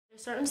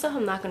Certain stuff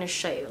I'm not going to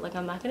show you. Like,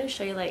 I'm not going to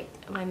show you,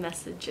 like, my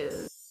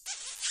messages.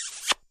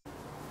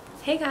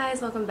 Hey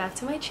guys, welcome back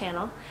to my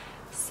channel.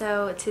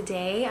 So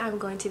today I'm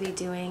going to be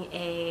doing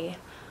a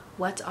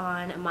what's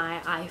on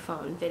my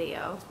iPhone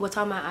video. What's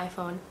on my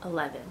iPhone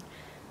 11.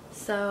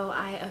 So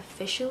I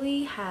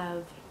officially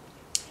have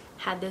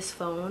had this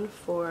phone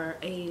for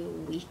a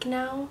week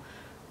now.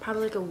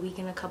 Probably like a week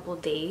and a couple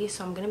days.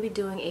 So I'm going to be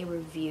doing a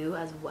review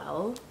as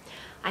well.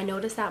 I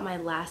noticed that my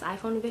last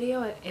iPhone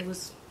video,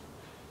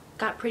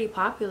 got pretty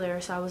popular,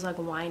 so I was like,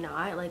 why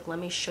not? Like, let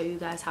me show you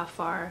guys how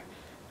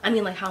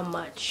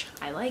much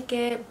I like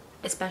it,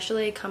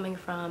 especially coming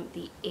from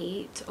the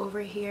 8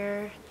 over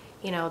here.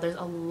 You know, there's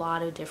a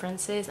lot of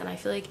differences, and I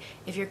feel like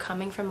if you're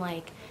coming from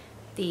like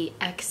the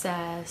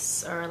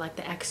XS or like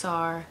the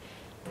XR,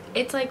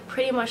 it's like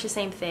pretty much the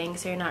same thing,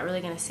 so you're not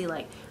really gonna see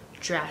like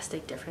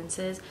drastic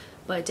differences.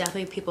 But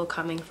definitely people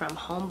coming from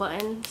home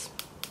buttons,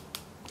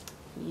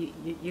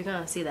 you're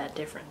gonna see that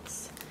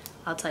difference.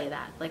 I'll tell you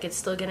that. Like, it's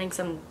still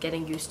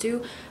getting used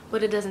to,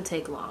 but it doesn't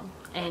take long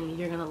and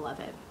you're gonna love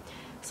it.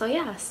 So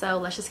yeah, so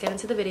let's just get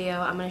into the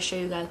video. I'm gonna show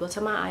you guys what's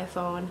on my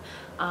iPhone,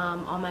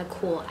 all my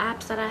cool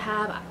apps that I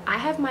have. I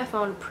have my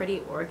phone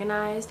pretty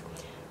organized,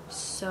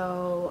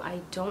 so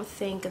I don't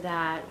think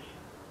that,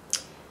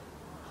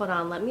 hold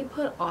on, let me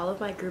put all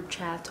of my group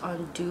chats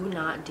on do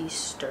not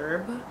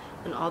disturb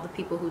and all the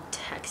people who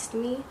text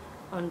me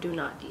on do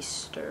not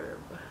disturb.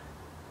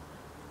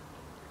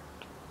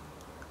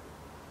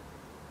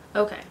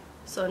 Okay,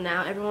 so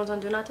now everyone's on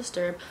do not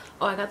disturb.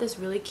 Oh, I got this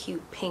really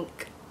cute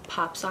pink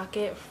pop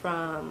socket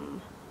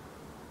from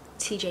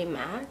TJ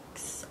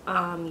Maxx.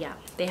 Yeah,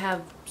 they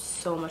have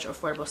so much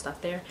affordable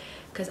stuff there,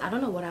 because I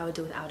don't know what I would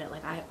do without it.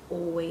 Like, I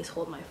always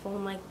hold my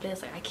phone like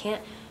this. Like, I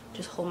can't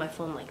just hold my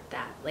phone like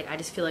that. Like, I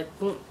just feel like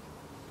boom,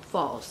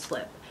 fall,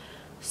 slip.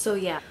 So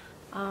yeah,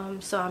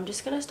 so I'm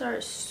just gonna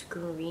start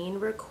screen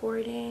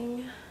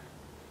recording.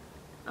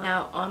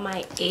 Now on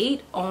my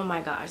 8, oh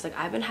my gosh, like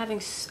I've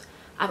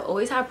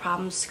always had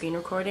problems screen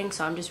recording,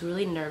 so I'm just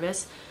really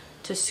nervous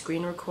to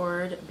screen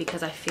record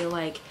because I feel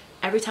like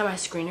every time I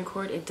screen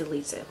record, it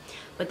deletes it.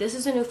 But this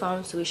is a new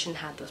phone, so we shouldn't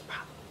have those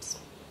problems.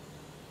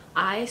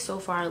 I so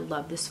far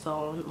love this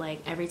phone.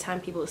 Like, every time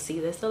people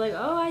see this, they're like,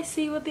 oh, I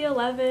see you with the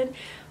 11.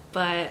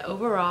 But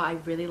overall, I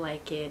really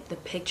like it. The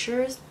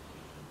pictures,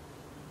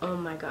 oh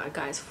my god,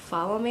 guys,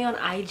 follow me on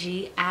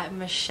IG at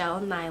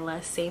Michelle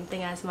Nyla, same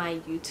thing as my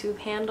YouTube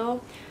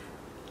handle.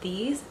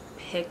 These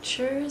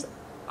pictures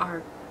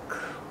are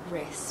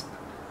crisp.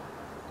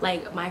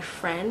 Like, my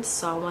friend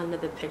saw one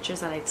of the pictures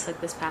that I took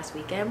this past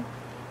weekend,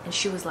 and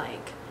she was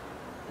like,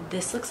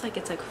 this looks like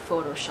it's like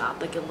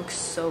Photoshop, like it looks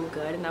so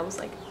good. And I was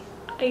like,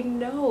 I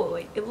know,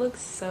 like it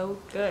looks so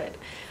good.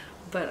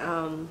 But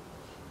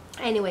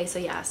anyway, so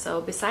yeah,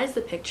 so besides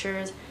the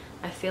pictures,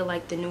 I feel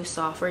like the new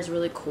software is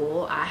really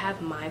cool. I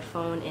have my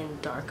phone in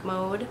dark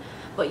mode,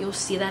 but you'll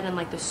see that in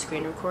like the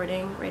screen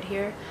recording right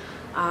here.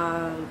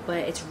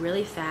 But it's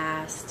really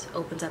fast,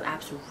 opens up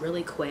apps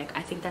really quick.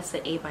 I think that's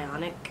the A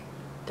Bionic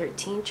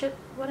 13 chip,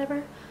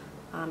 whatever.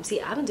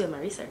 See, I've been doing my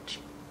research.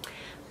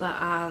 But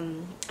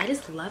I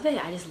just love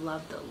it. I just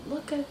love the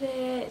look of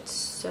it. It's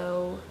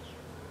so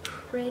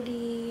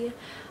pretty.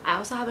 I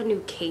also have a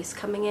new case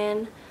coming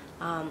in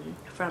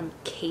from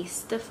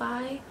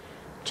Casetify.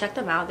 Check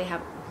them out. They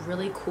have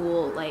really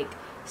cool like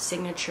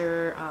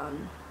signature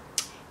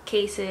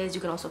cases.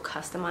 You can also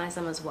customize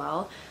them as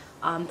well.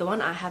 The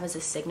one I have is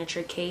a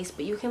signature case,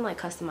 but you can like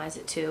customize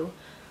it too.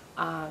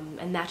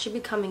 And that should be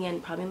coming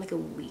in probably in like a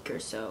week or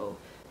so.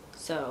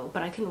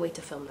 But I couldn't wait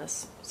to film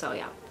this. So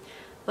yeah.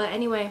 But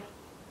anyway,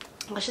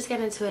 let's just get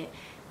into it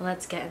and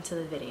let's get into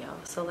the video.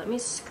 So let me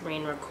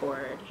screen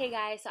record. Hey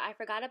guys, so I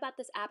forgot about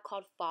this app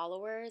called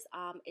Followers.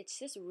 It's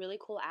this really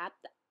cool app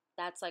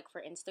that's like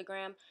for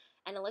Instagram,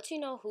 and it lets you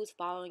know who's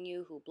following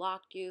you, who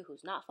blocked you,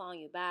 who's not following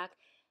you back.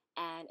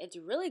 And it's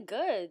really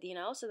good, you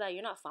know, so that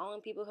you're not following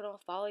people who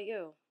don't follow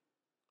you.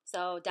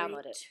 So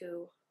download it. 3,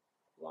 2,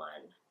 1.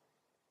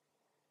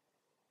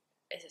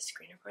 Is it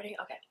screen recording?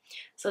 Okay.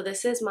 So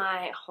this is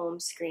my home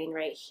screen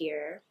right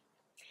here.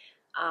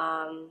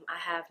 I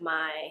have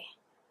my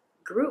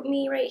group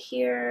me right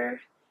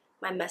here,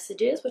 my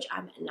messages, which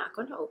I'm not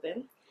going to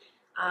open,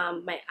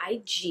 my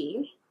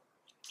IG,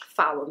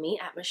 follow me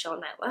at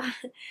Michelle Nyla,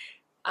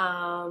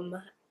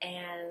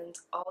 and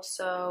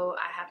also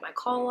I have my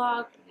call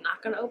log,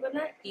 not going to open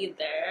that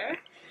either.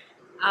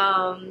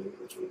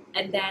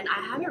 And then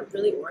I have it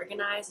really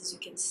organized, as you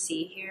can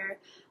see here.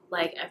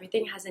 Like,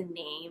 everything has a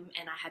name,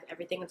 and I have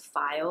everything in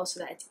file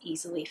so that it's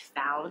easily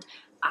found.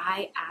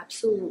 I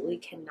absolutely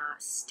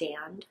cannot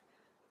stand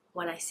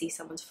when I see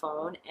someone's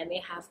phone and they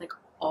have like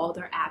all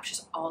their apps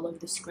just all over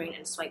the screen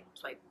and swipe,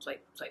 swipe,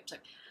 swipe, swipe,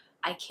 swipe.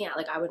 I can't.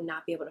 Like, I would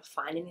not be able to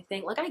find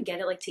anything. Like, I get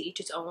it, like, to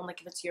each its own.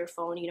 Like, if it's your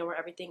phone, you know where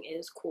everything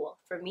is, cool.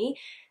 For me,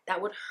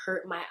 that would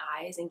hurt my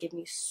eyes and give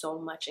me so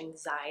much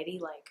anxiety.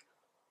 Like,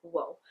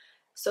 whoa.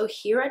 So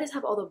here I just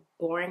have all the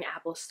boring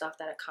Apple stuff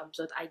that it comes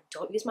with. I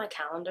don't use my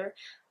calendar.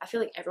 I feel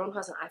like everyone who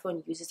has an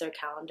iPhone uses their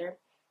calendar.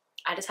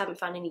 I just haven't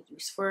found any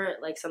use for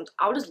it. Like,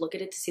 I'll just look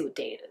at it to see what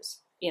day it is,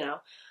 you know?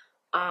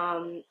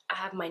 I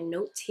have my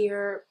notes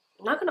here.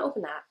 I'm not gonna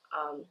open that.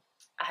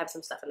 I have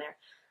some stuff in there,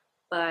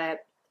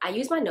 but I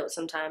use my notes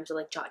sometimes to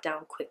like jot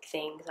down quick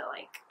things that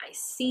like I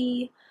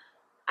see.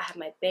 I have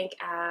my bank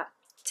app,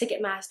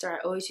 Ticketmaster. I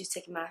always use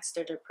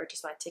Ticketmaster to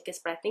purchase my tickets,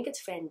 but I think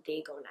it's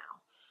Fandango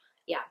now.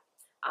 Yeah.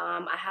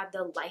 I have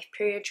the life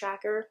period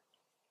tracker,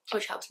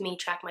 which helps me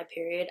track my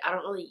period. I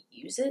don't really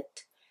use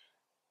it,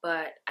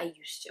 but I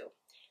used to.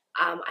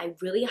 I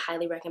really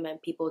highly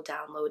recommend people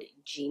download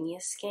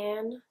Genius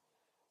Scan.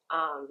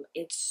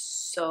 It's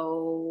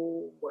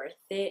so worth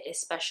it,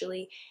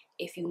 especially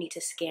if you need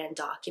to scan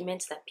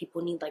documents that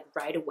people need like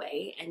right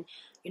away, and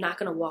you're not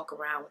gonna walk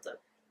around with a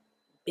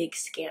big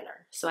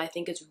scanner. So I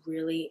think it's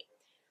really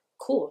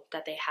cool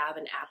that they have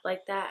an app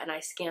like that, and I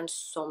scan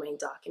so many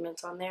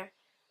documents on there.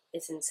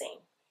 It's insane.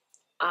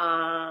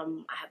 I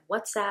have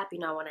WhatsApp, you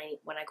know, when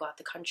I go out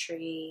the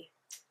country,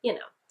 you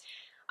know.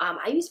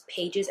 I use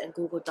Pages and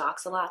Google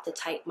Docs a lot to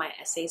type my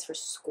essays for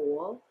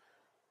school.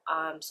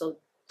 So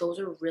those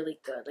are really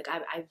good. Like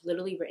I've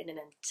literally written an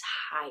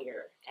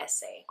entire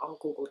essay on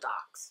Google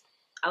Docs.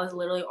 I was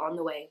literally on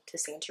the way to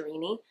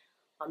Santorini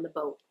on the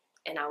boat,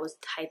 and I was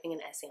typing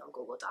an essay on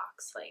Google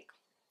Docs. Like,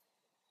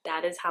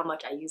 that is how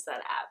much I use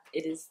that app.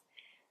 It's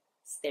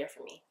there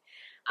for me.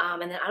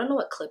 And then I don't know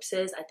what Clips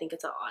is. I think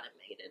it's an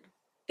automated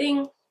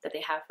thing that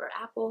they have for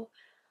Apple.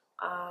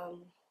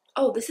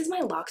 Oh, this is my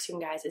lock screen,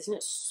 guys. Isn't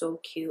it so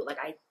cute? Like,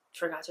 I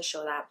forgot to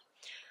show that.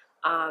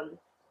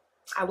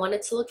 I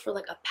wanted to look for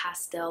like a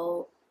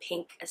pastel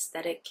pink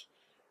aesthetic,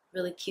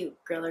 really cute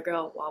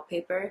girl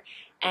wallpaper,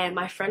 and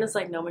my friend is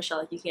like, no, Michelle,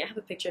 like, you can't have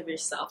a picture of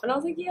yourself. And I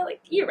was like, yeah,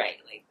 like, you're right,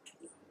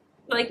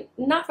 like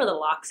not for the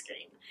lock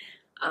screen.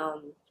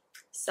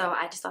 So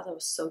I just thought that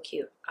was so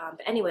cute.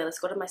 But anyway, let's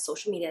go to my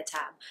social media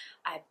tab.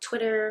 I have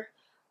Twitter,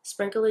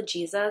 Sprinkle of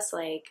Jesus.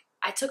 Like,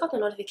 I took off the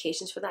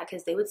notifications for that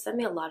because they would send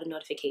me a lot of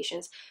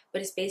notifications,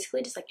 but it's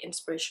basically just like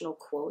inspirational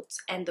quotes,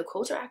 and the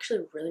quotes are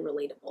actually really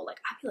relatable.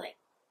 Like, I'd be like,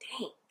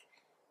 dang,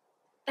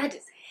 that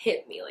just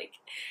hit me. Like,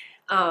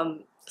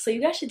 so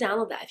you guys should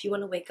download that if you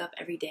want to wake up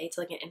every day to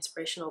like an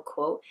inspirational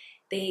quote.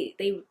 They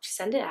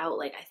send it out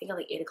like, I think at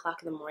like 8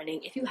 o'clock in the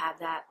morning. If you have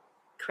that,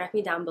 correct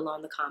me down below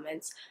in the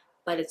comments.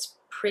 But it's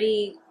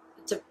pretty,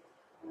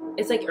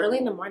 it's like early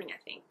in the morning, I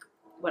think.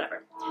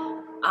 Whatever.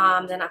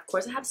 Then of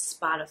course I have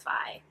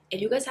Spotify.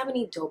 If you guys have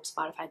any dope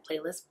Spotify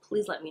playlists,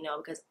 please let me know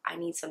because I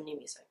need some new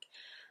music.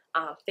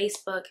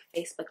 Facebook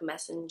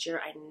Messenger.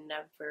 I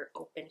never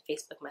open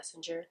Facebook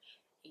Messenger.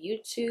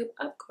 YouTube,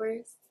 of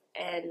course,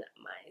 and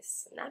my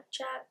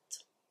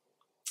Snapchat.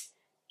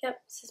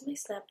 Yep, this is my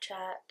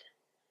Snapchat.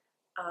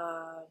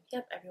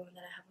 Yep, everyone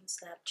that I have on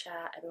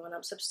Snapchat, everyone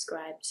I'm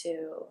subscribed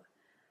to.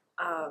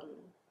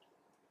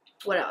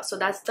 What else? So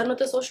that's done with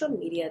the social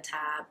media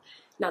tab.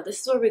 Now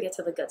this is where we get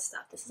to the good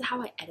stuff. This is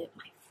how I edit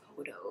my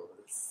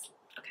photos.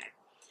 Okay,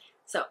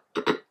 so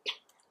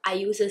I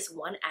use this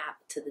one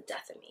app to the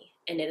death of me,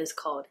 and it is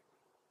called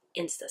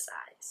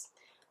InstaSize.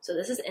 So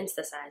this is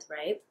InstaSize,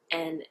 right?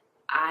 And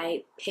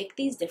I pick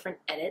these different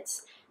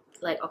edits.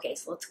 Like, okay,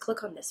 so let's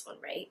click on this one,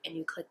 right? And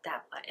you click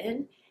that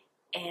button,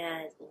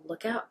 and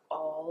look at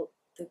all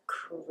the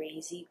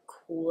crazy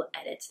cool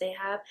edits they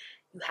have.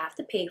 You have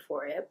to pay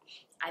for it.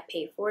 I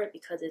pay for it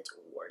because it's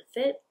worth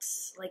it.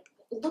 Like,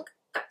 look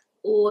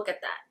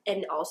at that.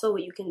 And also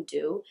what you can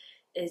do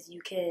is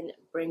you can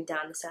bring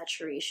down the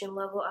saturation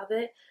level of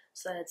it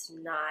so that it's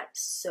not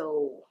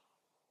so,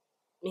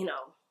 you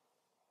know,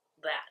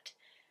 that.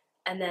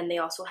 And then they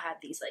also have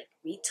these like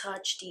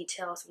retouch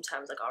details.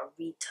 Sometimes like I'll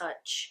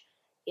retouch,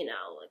 you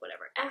know, like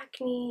whatever,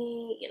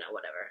 acne, you know,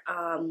 whatever.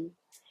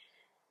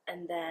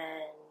 And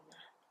then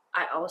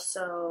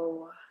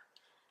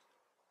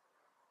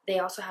they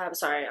also have,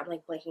 sorry, I'm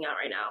like blanking out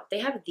right now. They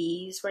have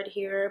these right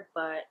here,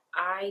 but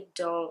I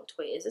don't,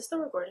 wait, is this the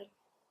recording?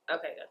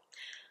 Okay, good.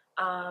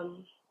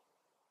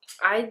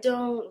 I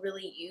don't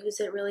really use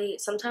it really.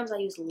 Sometimes I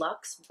use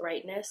luxe,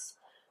 brightness,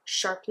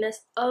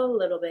 sharpness a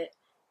little bit,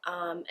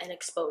 and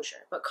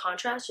exposure. But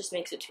contrast just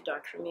makes it too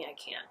dark for me. I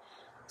can't.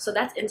 So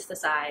that's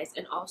InstaSize.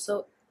 And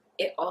also,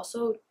 it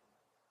also,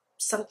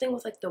 something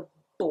with like the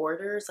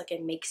borders, like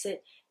it makes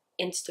it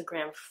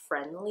Instagram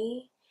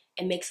friendly.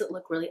 It makes it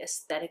look really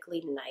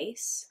aesthetically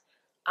nice.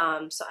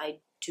 So I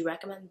do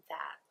recommend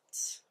that.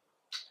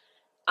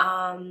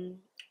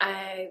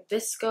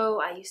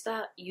 Visco, I used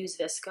to use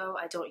Visco.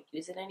 I don't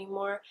use it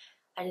anymore.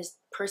 I just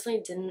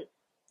personally didn't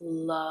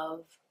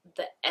love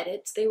the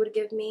edits they would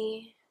give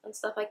me and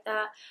stuff like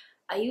that.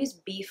 I use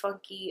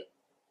BeFunky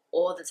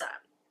all the time.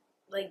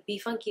 Like,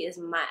 BeFunky is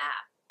my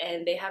app,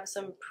 and they have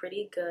some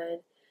pretty good,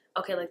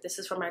 okay, like this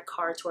is from my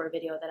car tour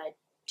video that I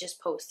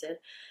just posted.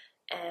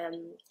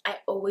 And I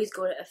always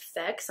go to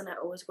effects, and I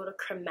always go to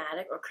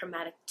chromatic or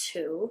chromatic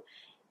 2,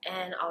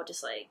 and I'll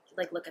just like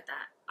look at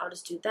that. I'll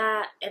just do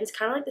that, and it's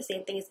kind of like the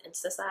same thing as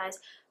InstaSize,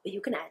 but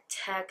you can add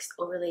text,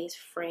 overlays,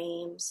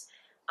 frames.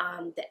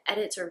 The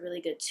edits are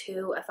really good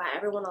too. If I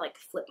ever want to like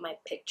flip my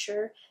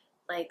picture,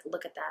 like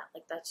look at that,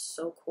 like that's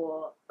so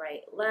cool.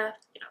 Right,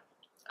 left, you know.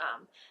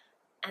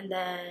 And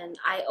then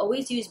I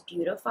always use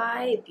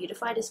Beautify.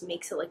 Beautify just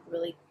makes it like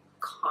really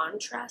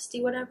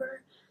contrasty,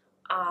 whatever.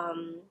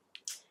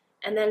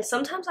 And then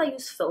sometimes I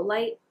use fill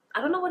light.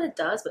 I don't know what it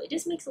does, but it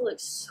just makes it look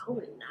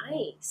so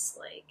nice.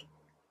 Like,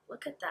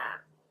 look at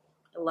that.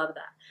 I love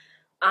that.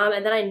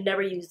 And then I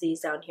never use these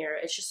down here.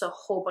 It's just a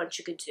whole bunch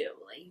you could do.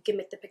 Like, you can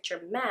make the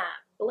picture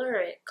matte, blur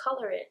it,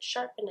 color it,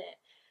 sharpen it,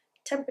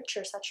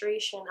 temperature,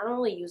 saturation. I don't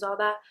really use all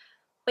that,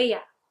 but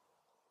yeah.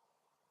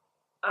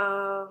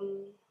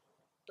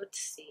 Let's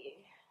see.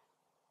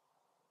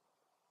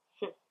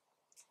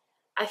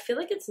 I feel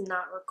like it's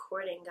not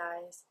recording,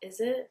 guys. Is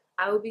it?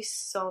 I would be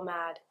so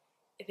mad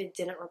if it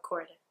didn't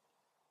record it.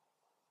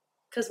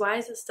 Cause why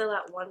is it still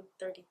at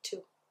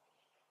 1:32?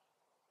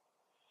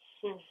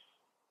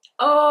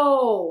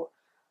 Oh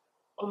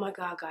my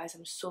god, guys,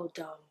 I'm so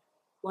dumb.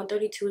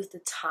 1:32 is the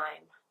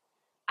time.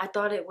 I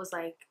thought it was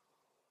like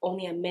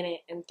only a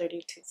minute and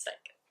 32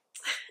 seconds.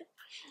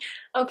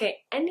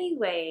 Okay,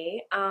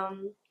 anyway,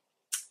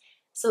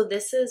 so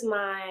this is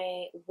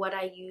what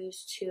I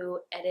use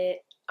to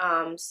edit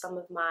some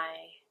of my,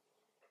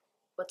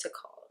 what's it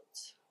called?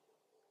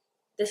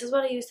 This is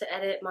what I use to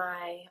edit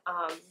my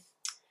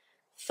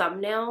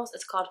thumbnails.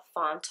 It's called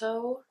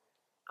Fonto.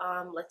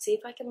 Let's see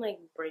if I can like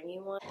bring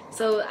you one.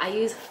 So I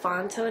use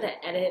Fonto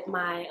to edit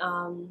my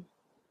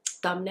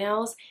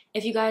thumbnails.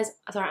 If you guys,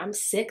 sorry, I'm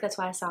sick, that's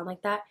why I sound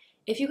like that.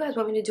 If you guys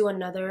want me to do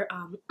another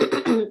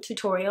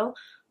tutorial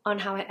on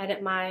how I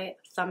edit my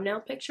thumbnail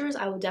pictures,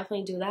 I will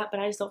definitely do that, but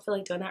I just don't feel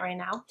like doing that right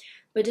now.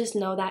 But just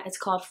know that it's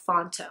called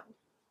Fonto.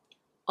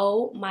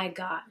 Oh my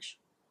gosh,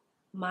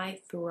 my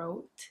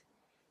throat.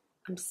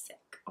 I'm sick.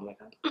 Oh my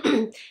god.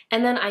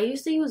 And then I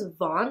used to use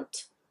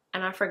Vaunt,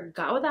 and I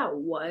forgot what that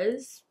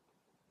was,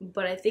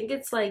 but I think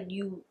it's like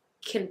you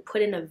can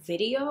put in a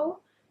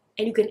video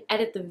and you can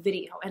edit the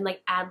video and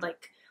like add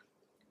like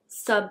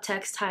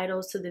subtext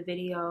titles to the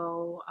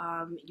video.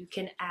 You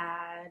can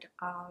add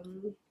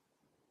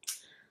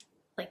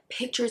like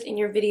pictures in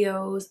your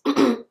videos,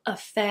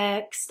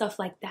 effects, stuff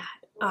like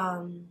that.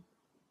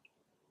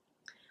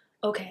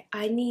 Okay,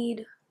 I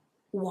need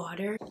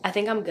water. I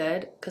think I'm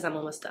good because I'm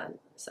almost done.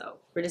 So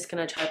we're just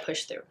gonna try to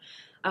push through.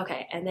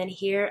 Okay, and then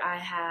here I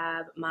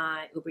have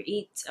my Uber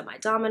Eats and my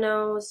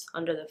Domino's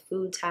under the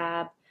food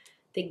tab.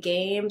 The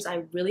games,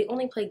 I really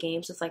only play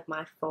games with like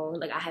my phone.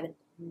 Like I have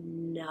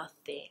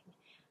nothing.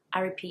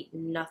 I repeat,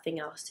 nothing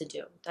else to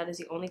do. That is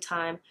the only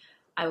time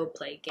I will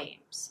play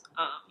games.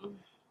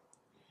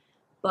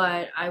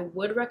 But I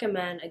would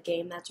recommend a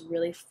game that's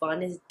really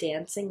fun is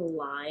Dancing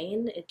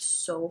Line. It's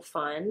so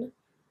fun.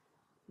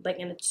 Like,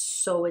 and it's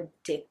so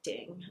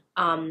addicting.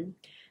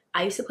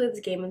 I used to play this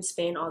game in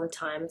Spain all the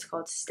time. It's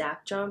called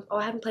Stack Jump. Oh,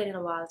 I haven't played it in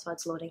a while, that's why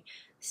it's loading.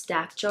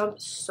 Stack Jump,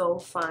 so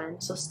fun.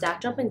 So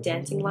Stack Jump and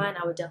Dancing Line,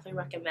 I would definitely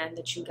recommend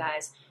that you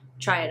guys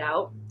try it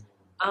out.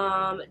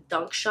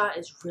 Dunk Shot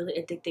is really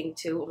addicting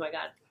too. Oh my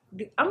god.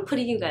 I'm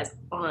putting you guys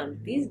on.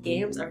 These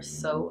games are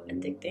so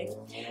addicting.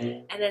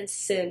 And then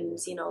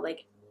Sims, you know,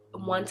 like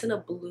once in a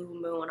blue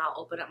moon, I'll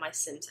open up my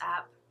Sims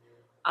app.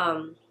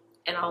 And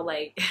I'll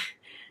like,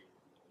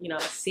 you know,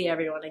 see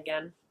everyone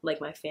again. Like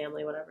my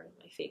family, whatever,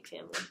 my fake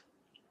family.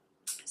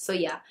 So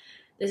yeah,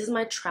 this is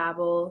my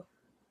travel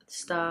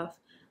stuff.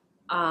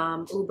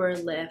 Uber,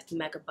 Lyft,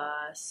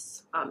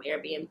 Megabus,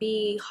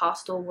 Airbnb,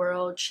 Hostel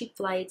World, Cheap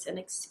Flights, and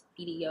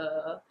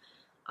Expedia.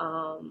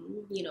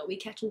 You know, we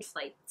catching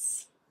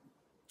flights.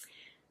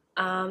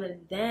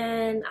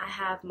 Then I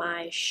have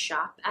my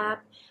shop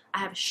app. I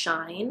have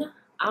Shine.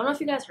 I don't know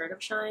if you guys heard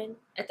of Shine.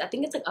 I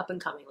think it's like up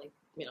and coming. Like,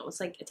 you know, it's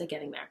like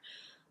getting there.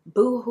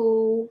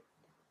 Boohoo,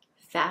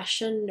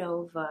 Fashion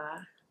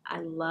Nova. I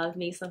love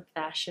me some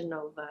Fashion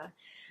Nova.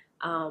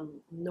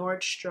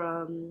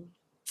 Nordstrom,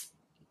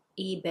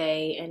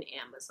 eBay, and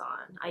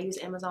Amazon. I use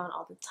Amazon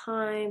all the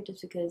time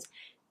just because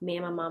me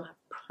and my mom have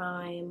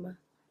Prime.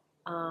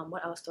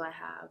 What else do I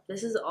have?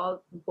 This is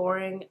all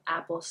boring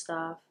Apple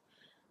stuff.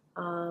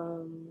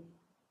 I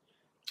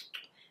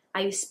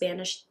use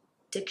Spanish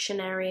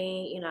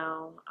dictionary, you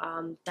know,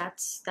 that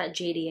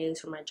JDA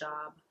is for my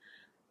job.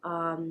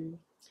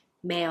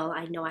 Mail,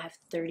 I know I have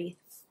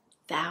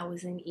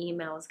 30,000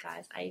 emails,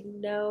 guys. I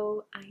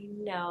know.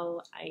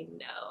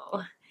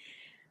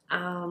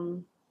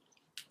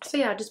 So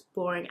yeah, just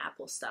boring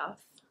Apple stuff.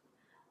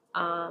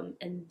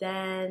 And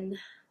then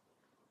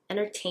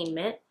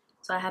entertainment.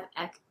 So I have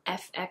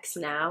FX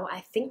now. I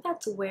think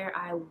that's where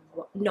I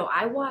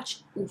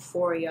watch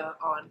Euphoria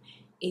on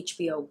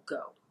HBO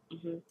Go.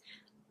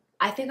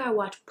 I think I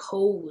watch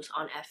Pose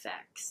on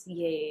FX.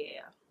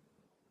 Yeah.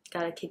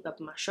 Gotta keep up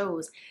with my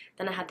shows.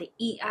 Then I have the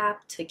E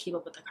app to keep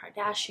up with the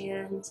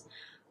Kardashians.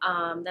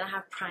 Then I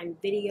have Prime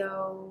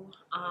Video.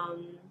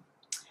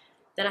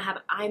 Then I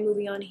have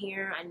iMovie on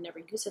here. I never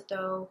use it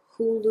though.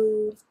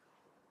 Hulu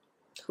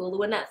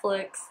and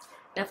Netflix.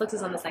 Netflix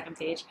is on the second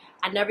page.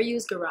 I never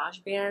use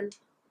GarageBand.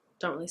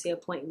 Don't really see a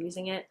point in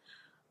using it.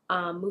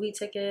 Movie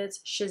tickets,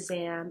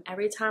 Shazam.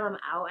 Every time I'm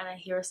out and I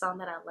hear a song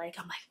that I like,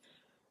 I'm like,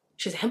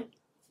 Shazam?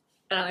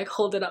 And I like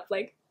hold it up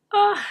like,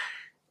 ah.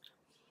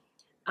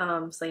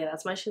 So yeah,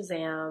 that's my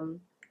Shazam.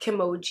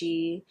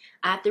 Kimoji.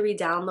 I have to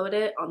re-download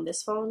it on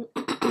this phone.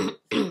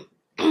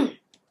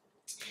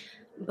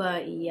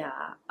 But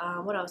yeah,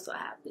 what else do I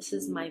have? This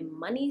is my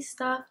money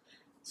stuff.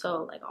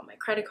 So like all my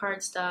credit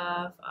card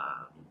stuff,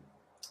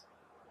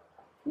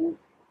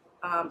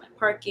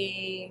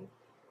 parking,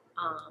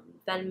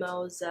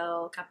 Venmo,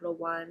 Zelle, Capital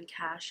One,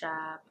 Cash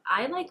App.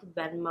 I like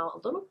Venmo a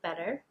little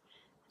better.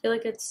 I feel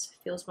like it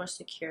feels more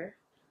secure.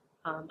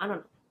 I don't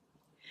know.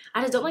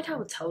 I just don't like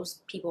how it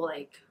tells people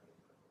like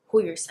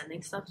who you're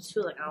sending stuff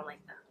to. Like I don't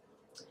like that.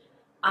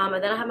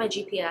 And then I have my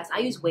GPS. I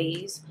use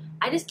Waze.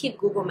 I just keep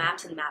Google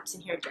Maps and Maps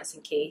in here just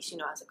in case, you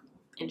know, as like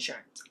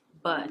insurance.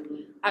 But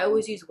I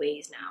always use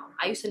Waze now.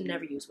 I used to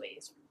never use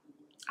Waze.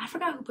 I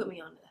forgot who put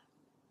me onto that.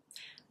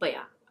 But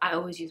yeah, I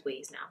always use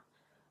Waze now.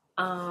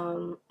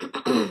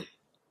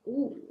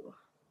 Ooh,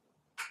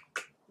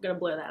 I'm gonna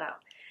blur that out.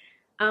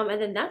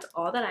 And then that's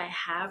all that I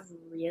have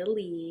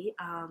really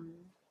on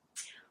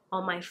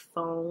my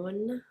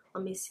phone.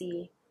 Let me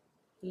see.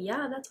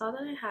 Yeah, that's all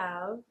that I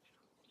have.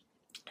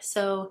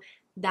 So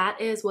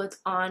that is what's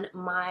on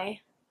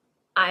my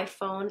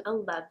iPhone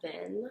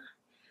 11.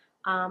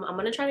 I'm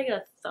gonna try to get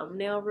a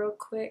thumbnail real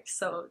quick,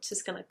 so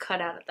just gonna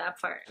cut out at that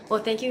part.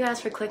 Well, thank you guys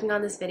for clicking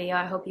on this video.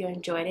 I hope you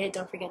enjoyed it.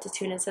 Don't forget to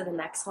tune into the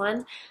next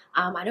one.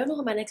 I don't know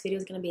what my next video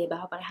is gonna be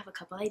about, but I have a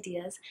couple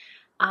ideas.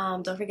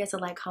 Don't forget to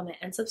like, comment,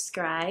 and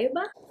subscribe,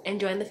 and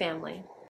join the family.